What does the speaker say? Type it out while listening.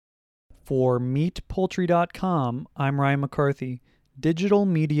For MeatPoultry.com, I'm Ryan McCarthy, Digital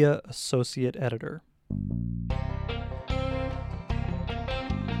Media Associate Editor.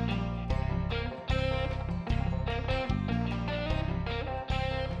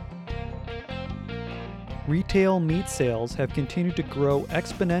 Retail meat sales have continued to grow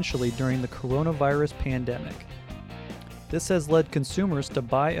exponentially during the coronavirus pandemic. This has led consumers to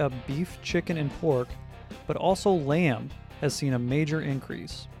buy up beef, chicken, and pork, but also lamb has seen a major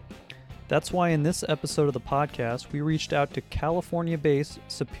increase. That's why in this episode of the podcast, we reached out to California-based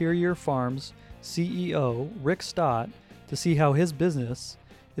Superior Farms CEO Rick Stott to see how his business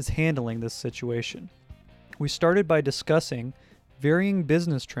is handling this situation. We started by discussing varying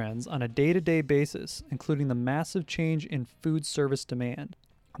business trends on a day-to-day basis, including the massive change in food service demand.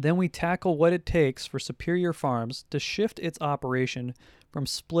 Then we tackle what it takes for Superior Farms to shift its operation from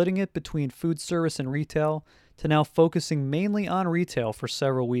splitting it between food service and retail to now focusing mainly on retail for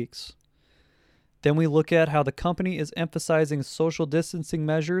several weeks. Then we look at how the company is emphasizing social distancing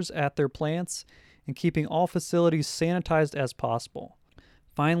measures at their plants and keeping all facilities sanitized as possible.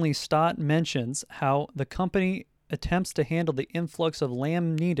 Finally, Stott mentions how the company attempts to handle the influx of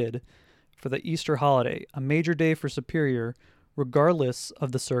lamb needed for the Easter holiday, a major day for Superior, regardless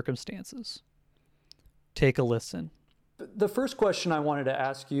of the circumstances. Take a listen. The first question I wanted to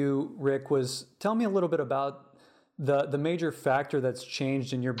ask you, Rick, was tell me a little bit about the major factor that's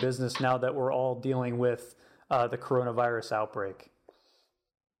changed in your business now that we're all dealing with the coronavirus outbreak.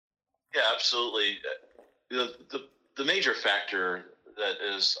 Yeah, absolutely. The major factor that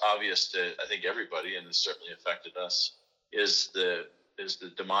is obvious to, I think, everybody, and has certainly affected us, is the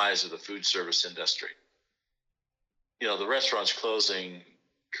demise of the food service industry. You know, the restaurants closing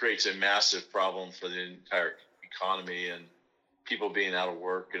creates a massive problem for the entire economy and people being out of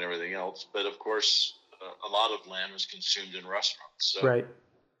work and everything else. But of course, a lot of lamb is consumed in restaurants. So right.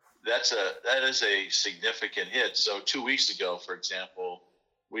 That is a significant hit. So 2 weeks ago, for example,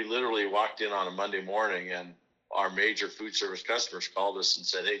 we literally walked in on a Monday morning and our major food service customers called us and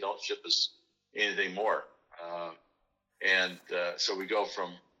said, hey, don't ship us anything more. So we go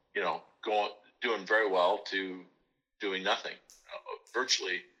from, doing very well to doing nothing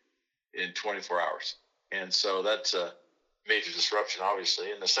virtually in 24 hours. And so that's a major disruption,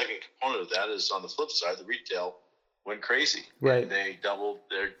 obviously. And the second component of that is on the flip side, the retail went crazy. Right. And they doubled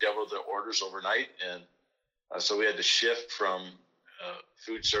their orders overnight. And so we had to shift from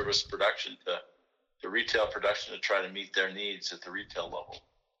food service production to retail production to try to meet their needs at the retail level.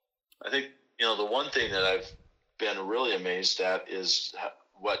 I think, the one thing that I've been really amazed at is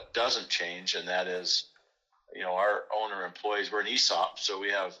what doesn't change, and that is, our owner employees, we're an ESOP, so we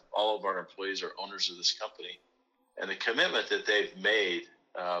have all of our employees are owners of this company. And the commitment that they've made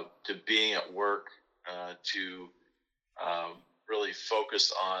to being at work, to really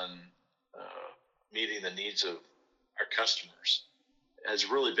focus on meeting the needs of our customers has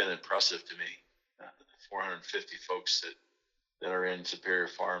really been impressive to me. The 450 folks that are in Superior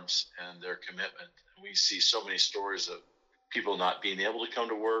Farms and their commitment. We see so many stories of people not being able to come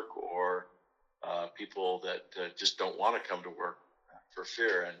to work or people that just don't want to come to work for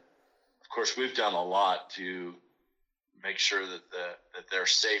fear. And of course, we've done a lot to make sure that they're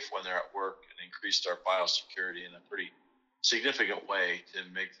safe when they're at work and increased our biosecurity in a pretty significant way to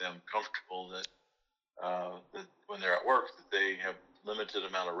make them comfortable that when they're at work that they have limited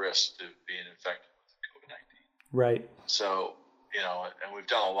amount of risk to being infected with COVID-19. Right. So, and we've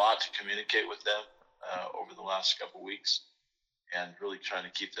done a lot to communicate with them over the last couple of weeks and really trying to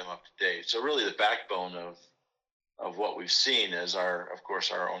keep them up to date. So really the backbone of what we've seen is our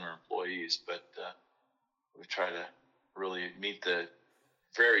owner employees, but we try to really meet the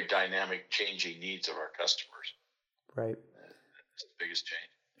very dynamic changing needs of our customers. Right. That's the biggest change.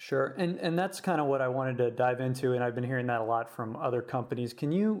 Sure. And that's kind of what I wanted to dive into, and I've been hearing that a lot from other companies.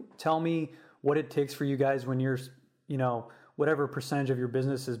 Can you tell me what it takes for you guys when you're, whatever percentage of your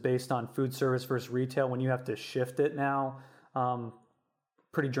business is based on food service versus retail, when you have to shift it now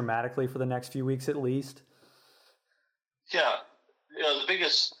pretty dramatically for the next few weeks at least? Yeah.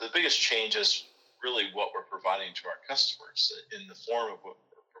 The biggest change is really what we're providing to our customers in the form of what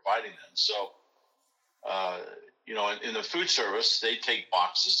we're providing them. So, in the food service, they take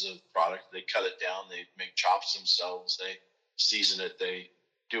boxes of product, they cut it down, they make chops themselves, they season it, they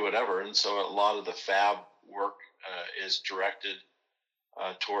do whatever. And so a lot of the fab work is directed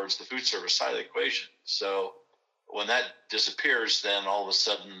towards the food service side of the equation. So when that disappears, then all of a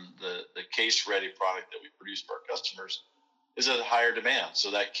sudden the case-ready product that we produce for our customers is at a higher demand.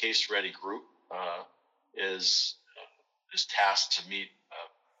 So that case-ready group is tasked to meet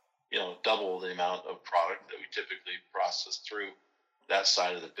double the amount of product that we typically process through that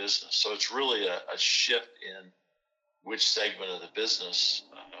side of the business. So it's really a shift in which segment of the business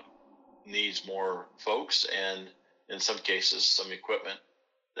needs more folks, and in some cases, some equipment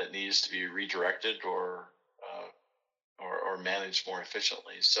that needs to be redirected or managed more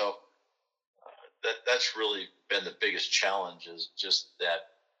efficiently. So that's really been the biggest challenge, is just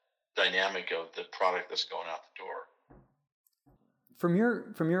that dynamic of the product that's going out the door. From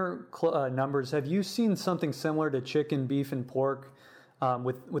your numbers, have you seen something similar to chicken, beef, and pork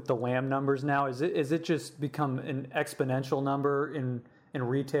with the lamb numbers now? Is it just become an exponential number in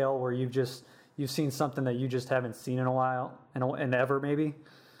retail, where you've seen something that you just haven't seen in a while and ever maybe?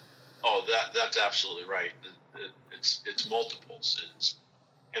 Oh, that's absolutely right. It's multiples. It's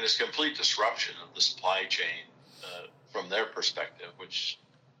complete disruption of the supply chain from their perspective, which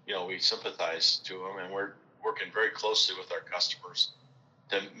we sympathize to them, and we're working very closely with our customers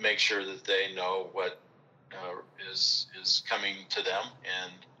to make sure that they know what is coming to them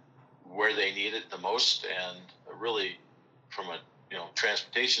and where they need it the most, and really from a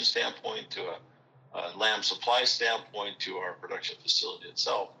transportation standpoint to a lamb supply standpoint to our production facility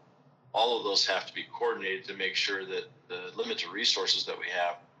itself. All of those have to be coordinated to make sure that the limited resources that we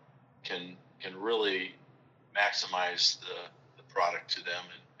have can really maximize the product to them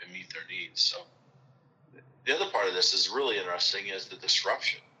and meet their needs. So the other part of this is really interesting, is the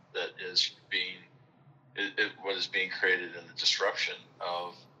disruption that is what is being created in the disruption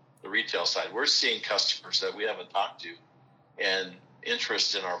of the retail side. We're seeing customers that we haven't talked to and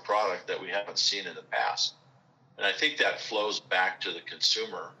interest in our product that we haven't seen in the past. And I think that flows back to the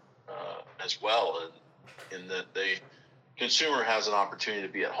consumer as well, in that the consumer has an opportunity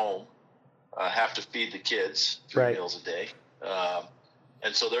to be at home, have to feed the kids 3 meals a day,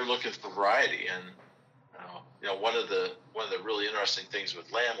 and so they're looking for variety. And one of the really interesting things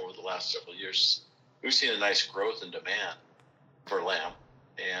with lamb over the last several years, we've seen a nice growth in demand for lamb,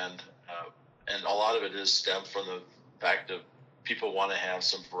 and a lot of it is stemmed from the fact of people want to have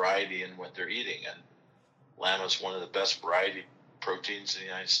some variety in what they're eating, and lamb is one of the best variety proteins in the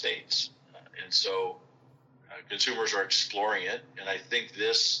United States. And so consumers are exploring it, and I think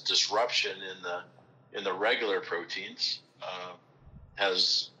this disruption in the regular proteins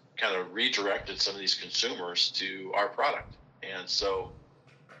has kind of redirected some of these consumers to our product. And so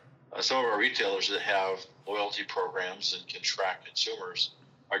some of our retailers that have loyalty programs and can track consumers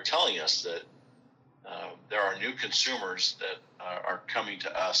are telling us that there are new consumers that are coming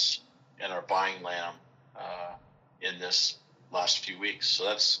to us and are buying lamb in this last few weeks. So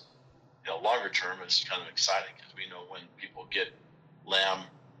that's, longer term, is kind of exciting, because we know when people get lamb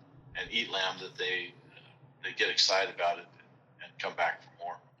and eat lamb that they get excited about it and come back for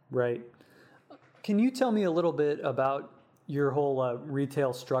more. Right. Can you tell me a little bit about your whole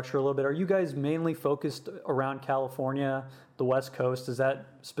retail structure a little bit? Are you guys mainly focused around California, the West Coast? Is that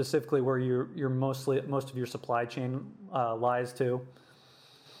specifically where you're most of your supply chain lies to?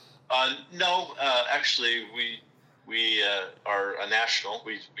 No, actually, we are a national.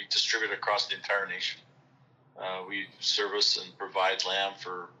 We distribute across the entire nation. We service and provide lamb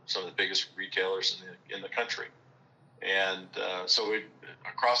for some of the biggest retailers in the country, and so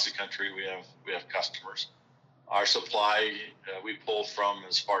across the country we have customers. Our supply we pull from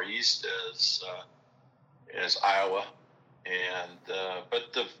as far east as Iowa, and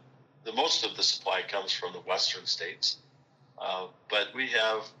but the most of the supply comes from the western states. But we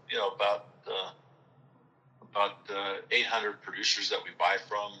have about 800 producers that we buy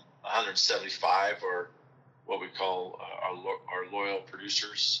from. 175 are what we call our loyal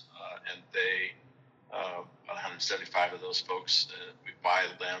producers, and they 175 of those folks, we buy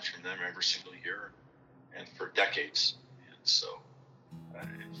lambs from them every single year and for decades. And so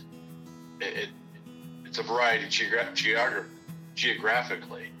it's a variety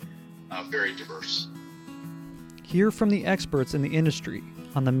geographically very diverse. Hear from the experts in the industry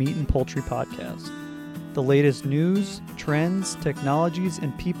on the Meat and Poultry Podcast. The latest news, trends, technologies,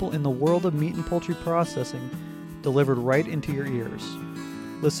 and people in the world of meat and poultry processing delivered right into your ears.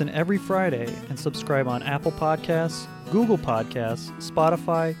 Listen every Friday and subscribe on Apple Podcasts, Google Podcasts,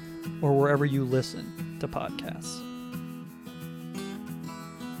 Spotify, or wherever you listen to podcasts.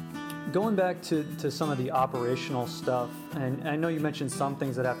 Going back to some of the operational stuff, and I know you mentioned some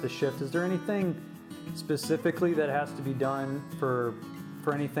things that have to shift. Is there anything specifically that has to be done for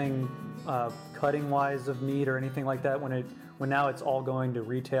anything cutting wise of meat or anything like that when now it's all going to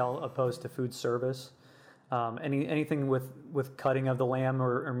retail opposed to food service? Anything with cutting of the lamb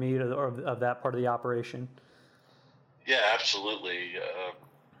or meat or of that part of the operation? Yeah, absolutely.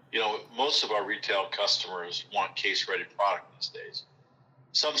 Most of our retail customers want case-ready product these days.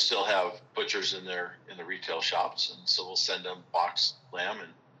 Some still have butchers in the retail shops, and so we'll send them boxed lamb, and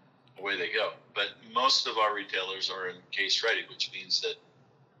away they go. But most of our retailers are in case ready, which means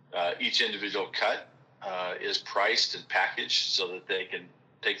that each individual cut is priced and packaged so that they can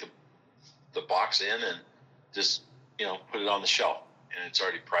take the box in and just put it on the shelf, and it's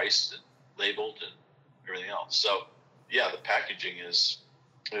already priced and labeled and everything else. So yeah, the packaging is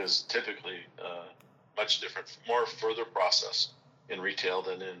typically much different, more further process in retail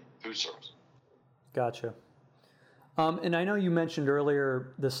than in food service. Gotcha. And I know you mentioned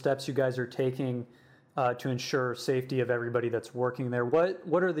earlier the steps you guys are taking to ensure safety of everybody that's working there.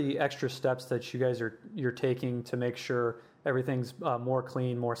 What are the extra steps that you guys you're taking to make sure everything's more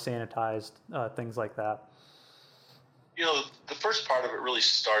clean, more sanitized, things like that? The first part of it really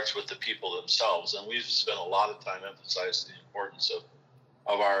starts with the people themselves, and we've spent a lot of time emphasizing the importance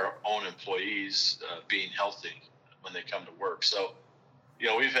of our own employees being healthy when they come to work. So, we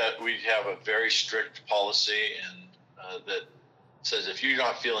have a very strict policy, and that says if you're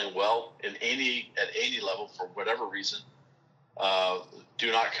not feeling well at any level for whatever reason,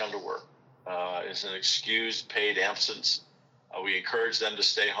 do not come to work. It's an excused paid absence. We encourage them to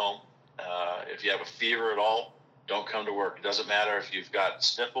stay home. If you have a fever at all, don't come to work. It doesn't matter if you've got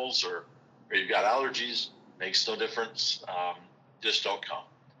sniffles or you've got allergies. Makes no difference. Just don't come.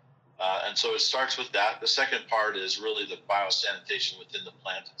 And so it starts with that. The second part is really the biosanitation within the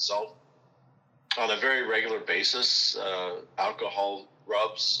plant itself. On a very regular basis, alcohol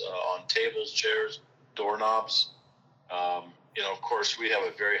rubs on tables, chairs, doorknobs. Of course, we have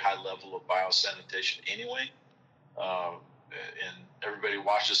a very high level of biosanitation anyway. And everybody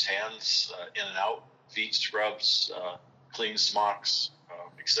washes hands in and out, feet scrubs, clean smocks,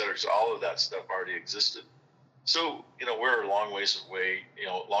 et cetera. So all of that stuff already existed. So, we're a long ways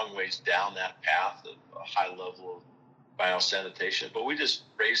down that path of a high level of biosanitation, but we just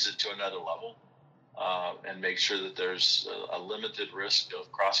raised it to another level and make sure that there's a limited risk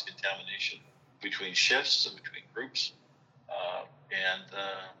of cross-contamination between shifts and between groups.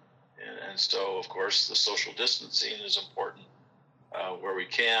 And so, of course, the social distancing is important where we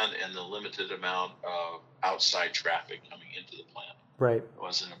can, and the limited amount of outside traffic coming into the plant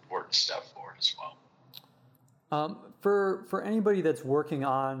was an important step forward as well. For anybody that's working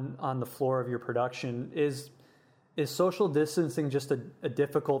on the floor of your production, is social distancing just a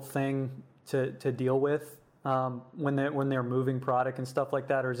difficult thing to deal with when they're moving product and stuff like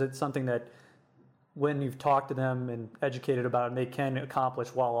that, or is it something that when you've talked to them and educated about it, they can accomplish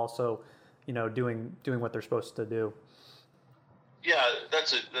while also doing what they're supposed to do? Yeah,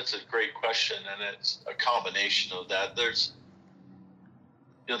 that's a great question, and it's a combination of that. There's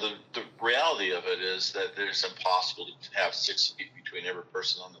the reality of it is that it's impossible to have 6 feet between every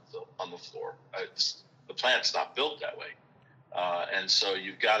person on the floor. The plant's not built that way, and so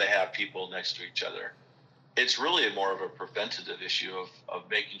you've got to have people next to each other. It's really more of a preventative issue of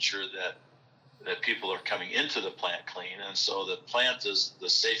making sure that people are coming into the plant clean, and so the plant is the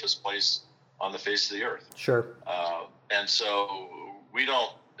safest place on the face of the earth. Sure. And so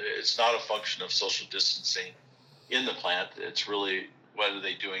it's not a function of social distancing in the plant. It's really what are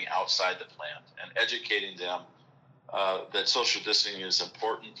they doing outside the plant, and educating them that social distancing is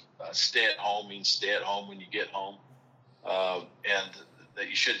important. Stay at home means stay at home when you get home, and that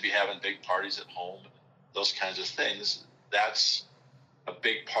you shouldn't be having big parties at home, those kinds of things. That's a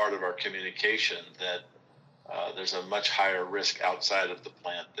big part of our communication, that there's a much higher risk outside of the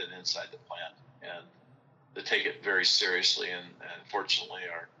plant than inside the plant, and to take it very seriously. And fortunately,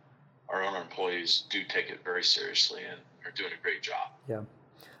 our own employees do take it very seriously and are doing a great job. Yeah.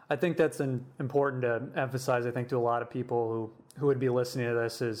 I think that's important to emphasize, I think, to a lot of people who would be listening to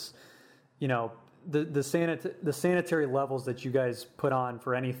this is, the sanitary levels that you guys put on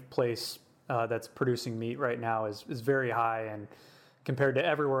for any place that's producing meat right now is very high, and compared to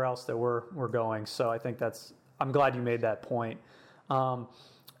everywhere else that we're going. So I think I'm glad you made that point.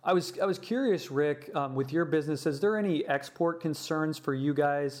 I was curious, Rick, with your business, is there any export concerns for you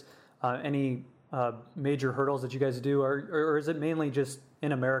guys? Any major hurdles that you guys do, or is it mainly just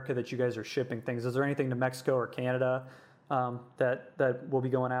in America that you guys are shipping things? Is there anything to Mexico or Canada that will be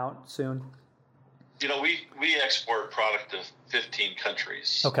going out soon? We export product to 15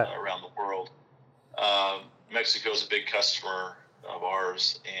 countries around the world. Mexico is a big customer of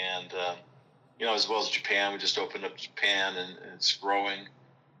ours, and as well as Japan. We just opened up Japan, and it's growing.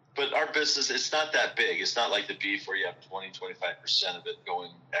 But our business, it's not that big. It's not like the beef where you have 20-25% of it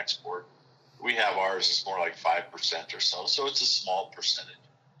going export. We have ours is more like 5% or so. So it's a small percentage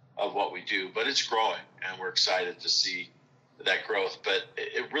of what we do, but it's growing, and we're excited to see that growth. But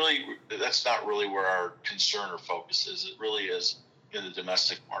that's not really where our concern or focus is. It really is in the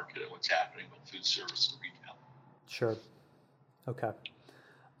domestic market and what's happening with food service and retail. Sure. Okay.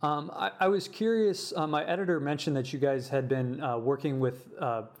 I was curious, my editor mentioned that you guys had been working with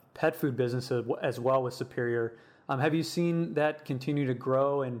pet food businesses as well with Superior. Have you seen that continue to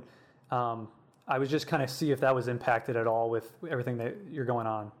grow? And I was just kind of see if that was impacted at all with everything that you're going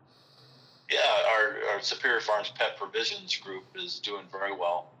on. Yeah, our Superior Farms Pet Provisions group is doing very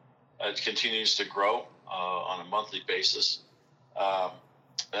well. It continues to grow on a monthly basis.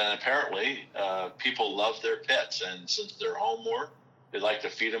 And apparently, people love their pets. And since they're home more, they like to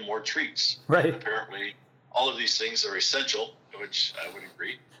feed them more treats. Right. And apparently, all of these things are essential, which I would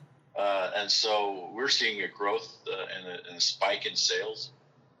agree. And so we're seeing a growth and a spike in sales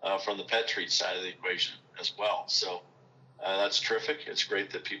from the pet treat side of the equation as well. So that's terrific. It's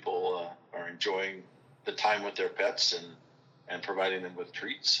great that people are enjoying the time with their pets and providing them with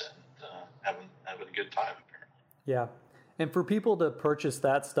treats and having a good time, apparently. Yeah. And for people to purchase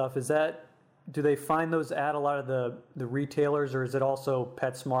that stuff, do they find those at a lot of the retailers, or is it also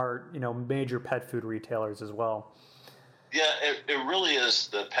PetSmart, major pet food retailers as well? Yeah, it really is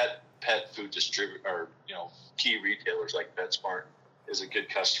the pet food distributor, or key retailers like PetSmart is a good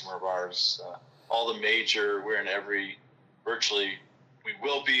customer of ours. All the major, virtually, we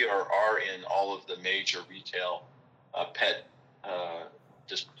will be or are in all of the major retail pet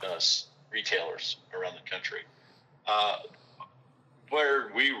retailers around the country.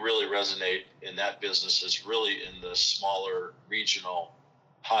 Where we really resonate in that business is really in the smaller regional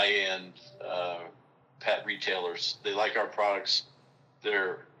high-end pet retailers. They like our products.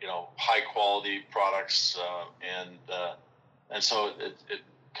 They're high quality products, and so it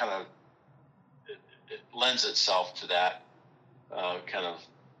kind of it lends itself to that kind of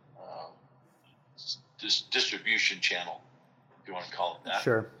distribution channel, if you want to call it that.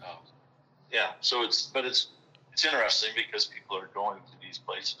 Sure. Yeah. So it's interesting because people are going to these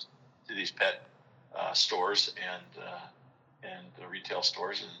places, to these pet stores and the retail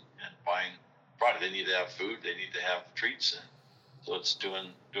stores and buying product. They need to have food. They need to have treats, and so it's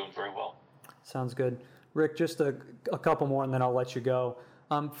doing very well. Sounds good, Rick. Just a couple more, and then I'll let you go.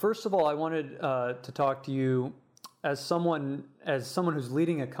 First of all, I wanted to talk to you as someone who's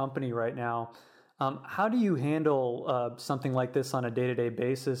leading a company right now. How do you handle something like this on a day-to-day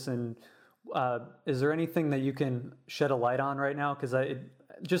basis? And is there anything that you can shed a light on right now? Because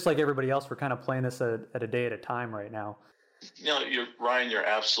just like everybody else, we're kind of playing this at a day at a time right now. Ryan, you're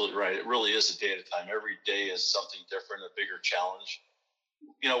absolutely right. It really is a day at a time. Every day is something different, a bigger challenge.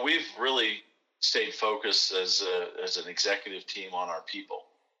 We've really stayed focused as an executive team on our people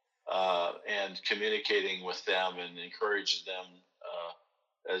and communicating with them and encouraging them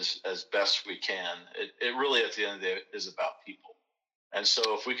as best we can. It really, at the end of the day, is about people. And so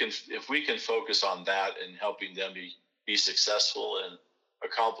if we can focus on that and helping them be successful in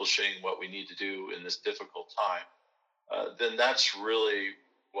accomplishing what we need to do in this difficult time, then that's really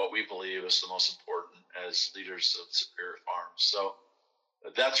what we believe is the most important as leaders of Superior Farms. So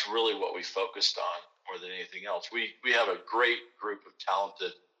that's really what we focused on more than anything else. We have a great group of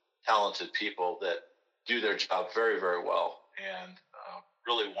talented people that do their job very, very well and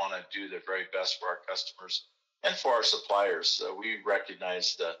really want to do their very best for our customers and for our suppliers. We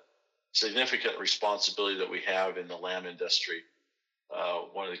recognize the significant responsibility that we have in the lamb industry,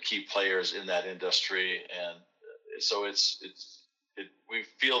 one of the key players in that industry. And so we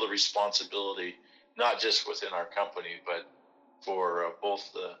feel the responsibility, not just within our company, but for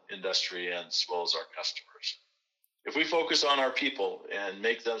both the industry and as well as our customers. If we focus on our people and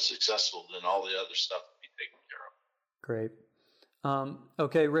make them successful, then all the other stuff will be taken care of. Great.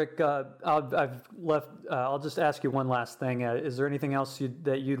 Okay, Rick, I'll just ask you one last thing. Is there anything else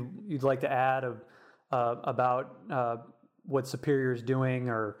that you'd like to add about what Superior is doing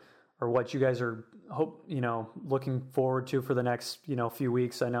or what you guys are looking forward to for the next few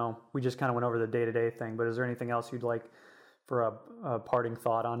weeks? I know we just kind of went over the day-to-day thing, but is there anything else you'd like for a parting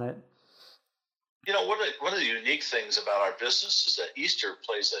thought on it? One of the unique things about our business is that Easter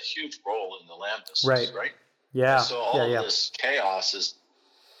plays a huge role in the lamb business, right? Yeah. And so all of this chaos is,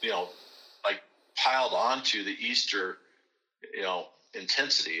 piled onto the Easter,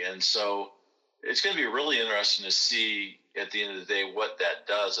 intensity. And so it's going to be really interesting to see at the end of the day what that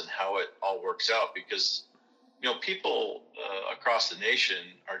does and how it all works out, because, people across the nation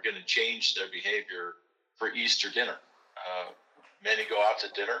are going to change their behavior for Easter dinner. Many go out to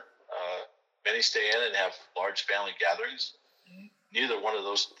dinner. Many stay in and have large family gatherings. Neither one of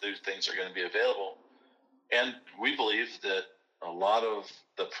those two things are going to be available. And we believe that a lot of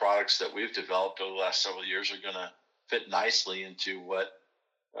the products that we've developed over the last several years are going to fit nicely into what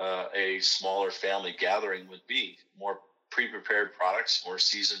a smaller family gathering would be. More pre-prepared products, more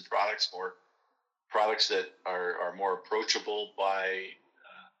seasoned products, more products that are more approachable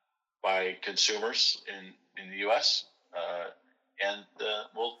by consumers in the U.S.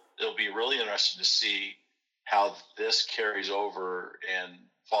 It'll be really interesting to see how this carries over and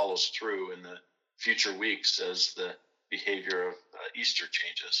follows through in the future weeks as the behavior of Easter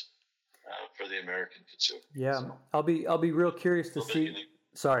changes for the American consumer. Yeah, so, I'll be real curious to see. Unique.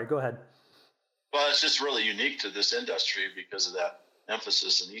 Sorry, go ahead. Well, it's just really unique to this industry because of that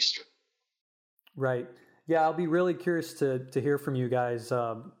emphasis in Easter. Right. Yeah, I'll be really curious to hear from you guys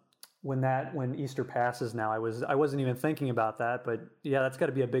when Easter passes. Now, I wasn't even thinking about that, but yeah, that's got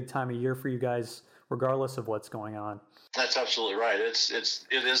to be a big time of year for you guys, regardless of what's going on. That's absolutely right. It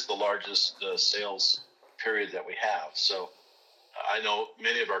is the largest sales period that we have. So I know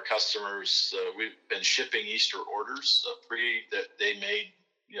many of our customers. We've been shipping Easter orders that they made,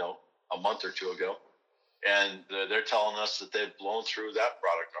 a month or two ago, and they're telling us that they've blown through that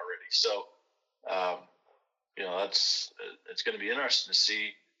product already. So, it's going to be interesting to see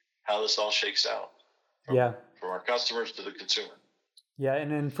how this all shakes out. From our customers to the consumer. Yeah, and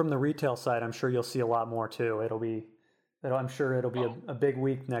then from the retail side, I'm sure you'll see a lot more too. I'm sure it'll be a big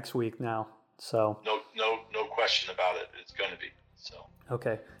week next week now. So no question about it. It's going to be. So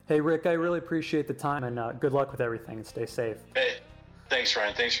okay. Hey Rick, I really appreciate the time, and good luck with everything, and stay safe. Hey, thanks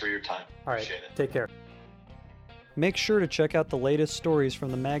Ryan. Thanks for your time. All right. Appreciate it. Take care. Make sure to check out the latest stories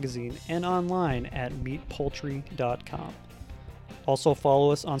from the magazine and online at meatpoultry.com. Also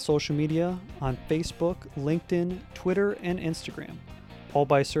follow us on social media on Facebook, LinkedIn, Twitter, and Instagram, all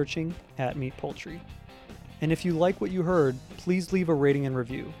by searching at Meat Poultry. And if you like what you heard, please leave a rating and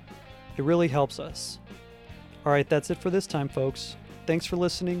review. It really helps us. All right, that's it for this time, folks. Thanks for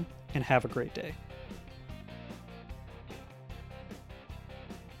listening, and have a great day.